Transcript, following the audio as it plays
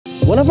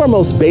One of our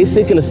most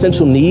basic and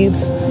essential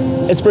needs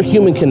is for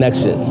human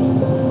connection.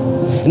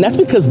 And that's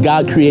because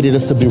God created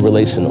us to be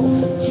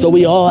relational. So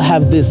we all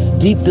have this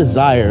deep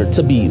desire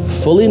to be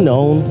fully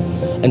known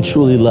and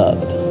truly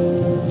loved.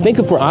 I think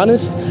if we're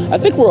honest, I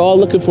think we're all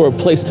looking for a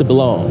place to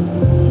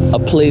belong, a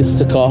place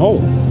to call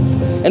home.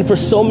 And for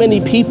so many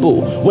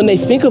people, when they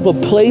think of a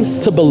place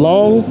to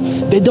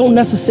belong, they don't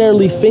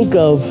necessarily think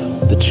of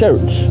the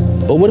church.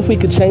 But what if we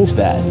could change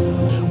that?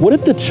 What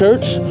if the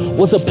church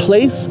was a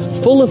place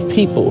full of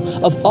people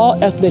of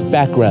all ethnic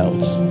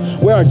backgrounds,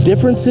 where our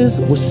differences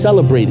were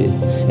celebrated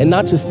and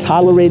not just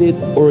tolerated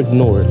or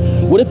ignored?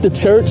 What if the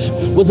church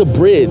was a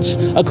bridge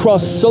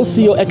across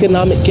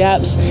socioeconomic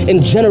gaps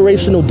and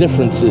generational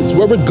differences,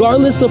 where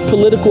regardless of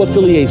political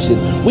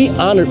affiliation, we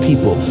honor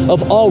people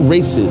of all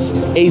races,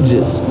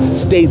 ages,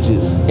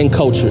 stages, and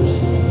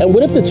cultures? And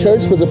what if the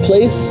church was a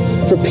place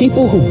for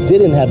people who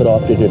didn't have it all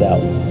figured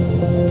out?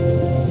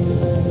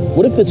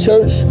 What if the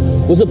church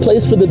was a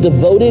place for the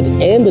devoted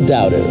and the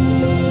doubter,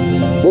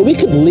 where we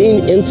could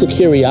lean into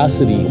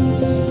curiosity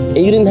and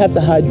you didn't have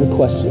to hide your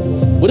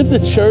questions? What if the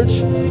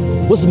church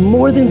was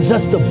more than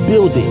just a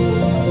building?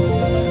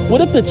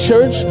 What if the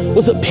church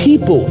was a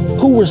people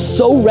who were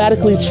so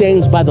radically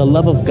changed by the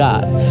love of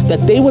God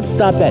that they would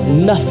stop at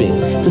nothing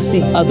to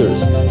see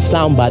others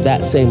found by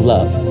that same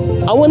love?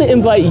 I want to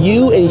invite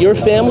you and your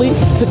family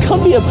to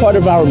come be a part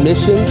of our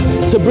mission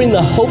to bring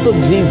the hope of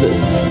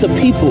Jesus to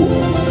people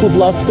who've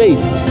lost faith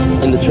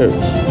in the church.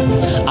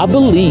 I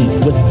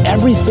believe with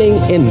everything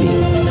in me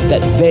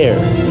that there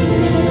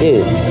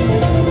is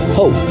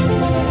hope.